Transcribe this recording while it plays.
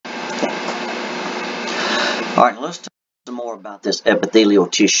All right, let's talk some more about this epithelial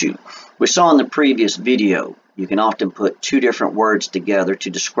tissue. We saw in the previous video, you can often put two different words together to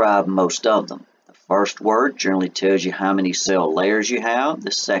describe most of them. The first word generally tells you how many cell layers you have.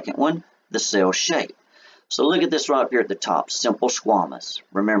 The second one, the cell shape. So look at this right up here at the top, simple squamous.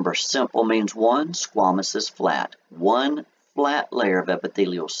 Remember, simple means one, squamous is flat. One flat layer of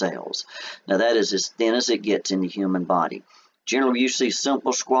epithelial cells. Now that is as thin as it gets in the human body. Generally, you see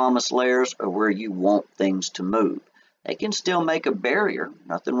simple squamous layers are where you want things to move. They can still make a barrier,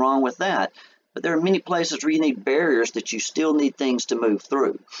 nothing wrong with that, but there are many places where you need barriers that you still need things to move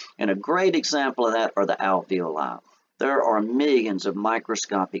through. And a great example of that are the alveoli. There are millions of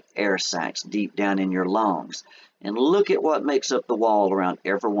microscopic air sacs deep down in your lungs. And look at what makes up the wall around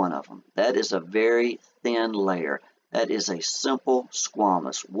every one of them. That is a very thin layer. That is a simple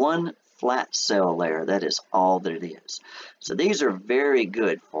squamous. One flat cell layer, that is all that it is. So these are very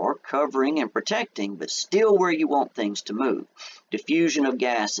good for covering and protecting, but still where you want things to move. Diffusion of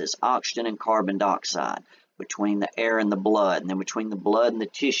gases, oxygen and carbon dioxide, between the air and the blood, and then between the blood and the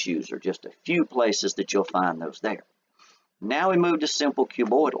tissues are just a few places that you'll find those there. Now we move to simple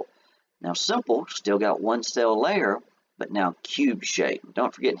cuboidal. Now simple, still got one cell layer, but now cube shape.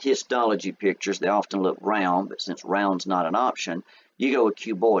 Don't forget histology pictures, they often look round, but since round's not an option, you go with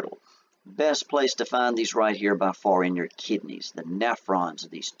cuboidal. Best place to find these right here by far in your kidneys, the nephrons of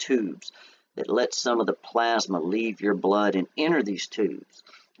these tubes that let some of the plasma leave your blood and enter these tubes.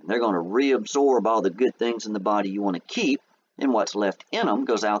 And they're going to reabsorb all the good things in the body you want to keep, and what's left in them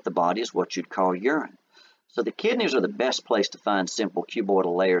goes out the body as what you'd call urine. So the kidneys are the best place to find simple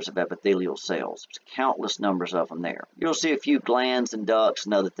cuboidal layers of epithelial cells. There's countless numbers of them there. You'll see a few glands and ducts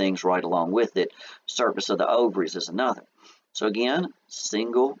and other things right along with it. Surface of the ovaries is another. So again,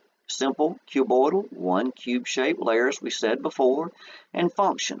 simple cuboidal, one cube-shaped layer, as we said before, and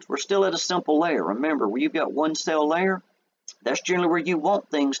functions. We're still at a simple layer. Remember, where you've got one cell layer, that's generally where you want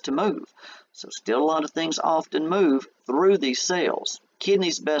things to move. So still a lot of things often move through these cells.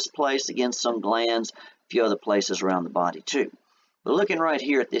 Kidney's best place, again, some glands, a few other places around the body too. But looking right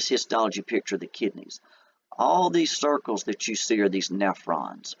here at this histology picture of the kidneys, all these circles that you see are these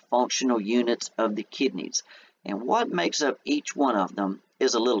nephrons, functional units of the kidneys. And what makes up each one of them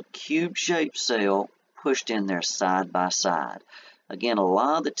is a little cube-shaped cell pushed in there side by side. Again, a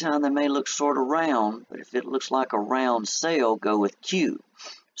lot of the time they may look sort of round, but if it looks like a round cell, go with cube.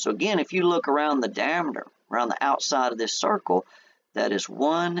 So again, if you look around the diameter, around the outside of this circle, that is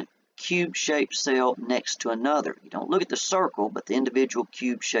one cube-shaped cell next to another. You don't look at the circle, but the individual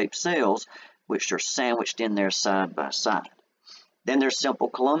cube-shaped cells, which are sandwiched in there side by side. Then there's simple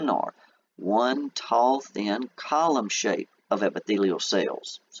columnar, one tall, thin column shape of epithelial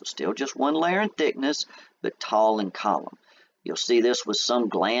cells. So still just one layer in thickness, but tall in column. You'll see this with some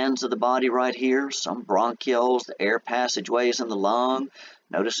glands of the body right here, some bronchioles, the air passageways in the lung.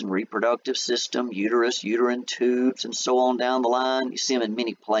 Notice in reproductive system, uterus, uterine tubes, and so on down the line. You see them in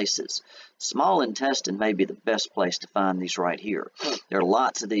many places. Small intestine may be the best place to find these right here. There are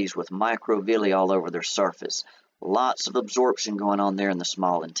lots of these with microvilli all over their surface. Lots of absorption going on there in the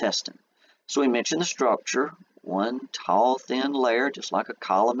small intestine. So we mentioned the structure, one tall, thin layer, just like a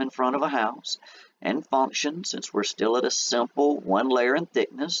column in front of a house. And function, since we're still at a simple one layer in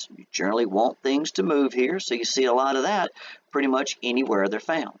thickness, you generally want things to move here, so you see a lot of that pretty much anywhere they're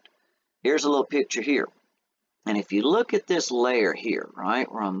found. Here's a little picture here. And if you look at this layer here,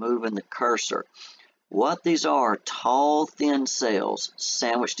 right, where I'm moving the cursor, what these are tall, thin cells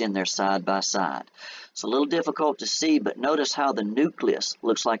sandwiched in there side by side. It's a little difficult to see, but notice how the nucleus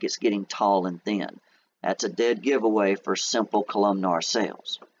looks like it's getting tall and thin. That's a dead giveaway for simple columnar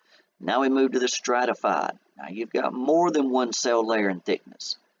cells. Now we move to the stratified. Now you've got more than one cell layer in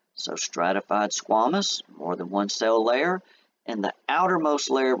thickness. So stratified squamous, more than one cell layer, and the outermost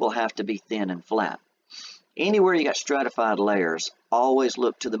layer will have to be thin and flat. Anywhere you got stratified layers, always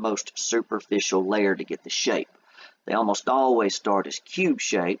look to the most superficial layer to get the shape. They almost always start as cube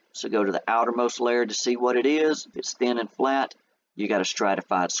shape, so go to the outermost layer to see what it is. If it's thin and flat, you got a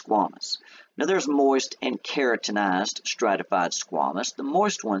stratified squamous. Now there's moist and keratinized stratified squamous. The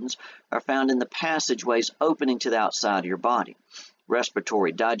moist ones are found in the passageways opening to the outside of your body.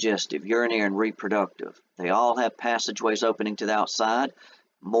 Respiratory, digestive, urinary, and reproductive. They all have passageways opening to the outside.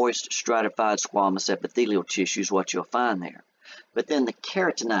 Moist stratified squamous epithelial tissue is what you'll find there. But then the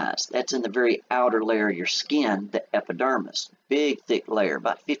keratinized, that's in the very outer layer of your skin, the epidermis. Big, thick layer,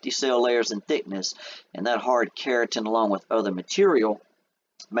 about 50 cell layers in thickness, and that hard keratin along with other material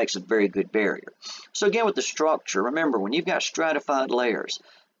makes a very good barrier. So again with the structure, remember when you've got stratified layers,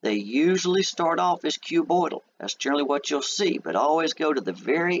 They usually start off as cuboidal. That's generally what you'll see, but always go to the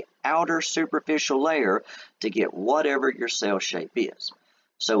very outer superficial layer to get whatever your cell shape is.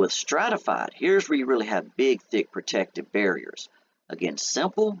 So with stratified, here's where you really have big, thick protective barriers. Again,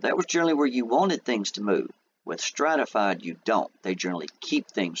 simple, that was generally where you wanted things to move. With stratified, you don't. They generally keep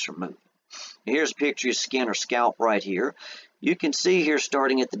things from moving. Here's a picture of skin or scalp right here. You can see here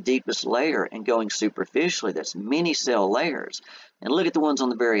starting at the deepest layer and going superficially, that's many cell layers. And look at the ones on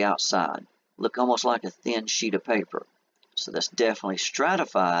the very outside. Look almost like a thin sheet of paper. So that's definitely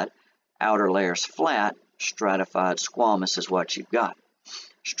stratified. Outer layers flat. Stratified squamous is what you've got.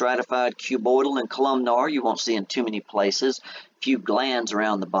 Stratified cuboidal and columnar you won't see in too many places. Few glands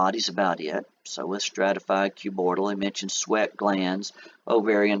around the body's about it. So with stratified cuboidal, I mentioned sweat glands,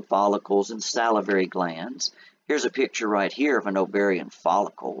 ovarian follicles, and salivary glands. Here's a picture right here of an ovarian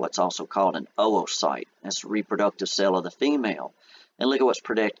follicle, what's also called an oocyte. That's the reproductive cell of the female. And look at what's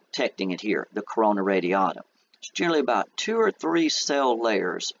protecting it here, the corona radiata. It's generally about 2 or 3 cell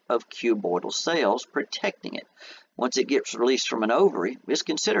layers of cuboidal cells protecting it. Once it gets released from an ovary, it's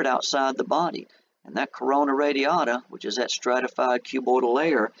considered outside the body. And that corona radiata, which is that stratified cuboidal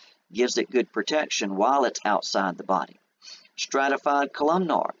layer, gives it good protection while it's outside the body. Stratified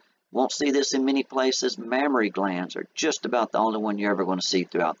columnar. Won't see this in many places. Mammary glands are just about the only one you're ever going to see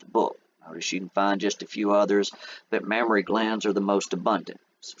throughout the book. Notice you can find just a few others, but mammary glands are the most abundant.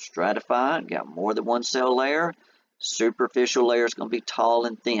 So stratified, got more than one cell layer. Superficial layer is going to be tall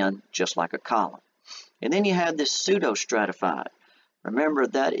and thin, just like a column. And then you have this pseudo-stratified. Remember,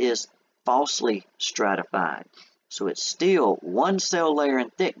 that is falsely stratified. So it's still one cell layer in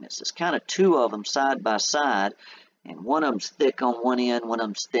thickness. It's kind of 2 of them side by side, and one of them's thick on one end, one of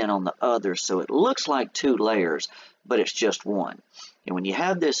them's thin on the other. So it looks like 2 layers, but it's just one. And when you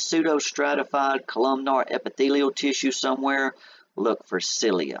have this pseudo-stratified columnar epithelial tissue somewhere, look for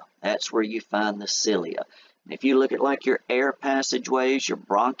cilia. That's where you find the cilia. And if you look at like your air passageways, your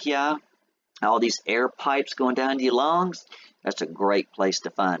bronchi, all these air pipes going down to your lungs, that's a great place to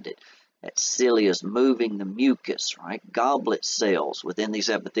find it. That cilia is moving the mucus, right? Goblet cells within these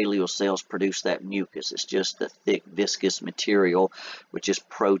epithelial cells produce that mucus. It's just the thick, viscous material, which is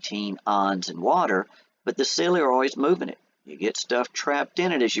protein, ions, and water. But the cilia are always moving it. You get stuff trapped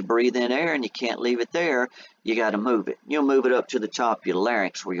in it as you breathe in air, and you can't leave it there. You got to move it. You'll move it up to the top of your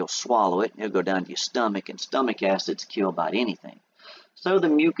larynx where you'll swallow it. It'll go down to your stomach, and stomach acids kill about anything. So the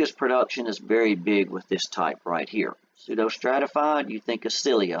mucus production is very big with this type right here. Pseudostratified, you think of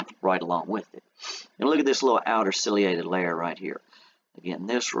cilia right along with it. And look at this little outer ciliated layer right here. Again,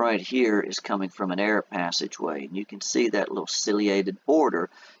 this right here is coming from an air passageway, and you can see that little ciliated border,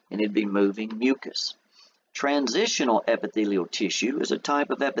 and it'd be moving mucus. Transitional epithelial tissue is a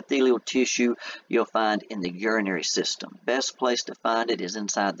type of epithelial tissue you'll find in the urinary system. Best place to find it is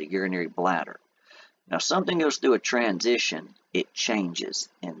inside the urinary bladder. Now, something goes through a transition, it changes.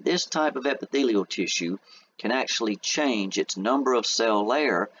 And this type of epithelial tissue can actually change its number of cell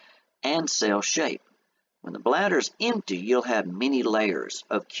layer and cell shape. When the bladder is empty, you'll have many layers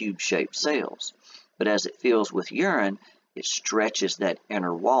of cube-shaped cells. But as it fills with urine, it stretches that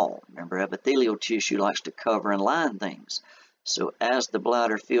inner wall. Remember, epithelial tissue likes to cover and line things. So as the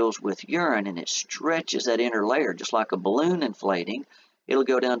bladder fills with urine and it stretches that inner layer, just like a balloon inflating, it'll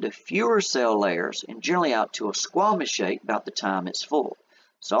go down to fewer cell layers and generally out to a squamous shape about the time it's full.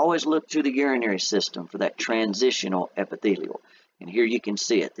 So always look to the urinary system for that transitional epithelial. And here you can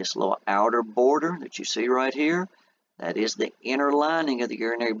see it, this little outer border that you see right here, that is the inner lining of the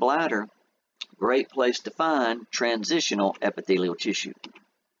urinary bladder. Great place to find transitional epithelial tissue.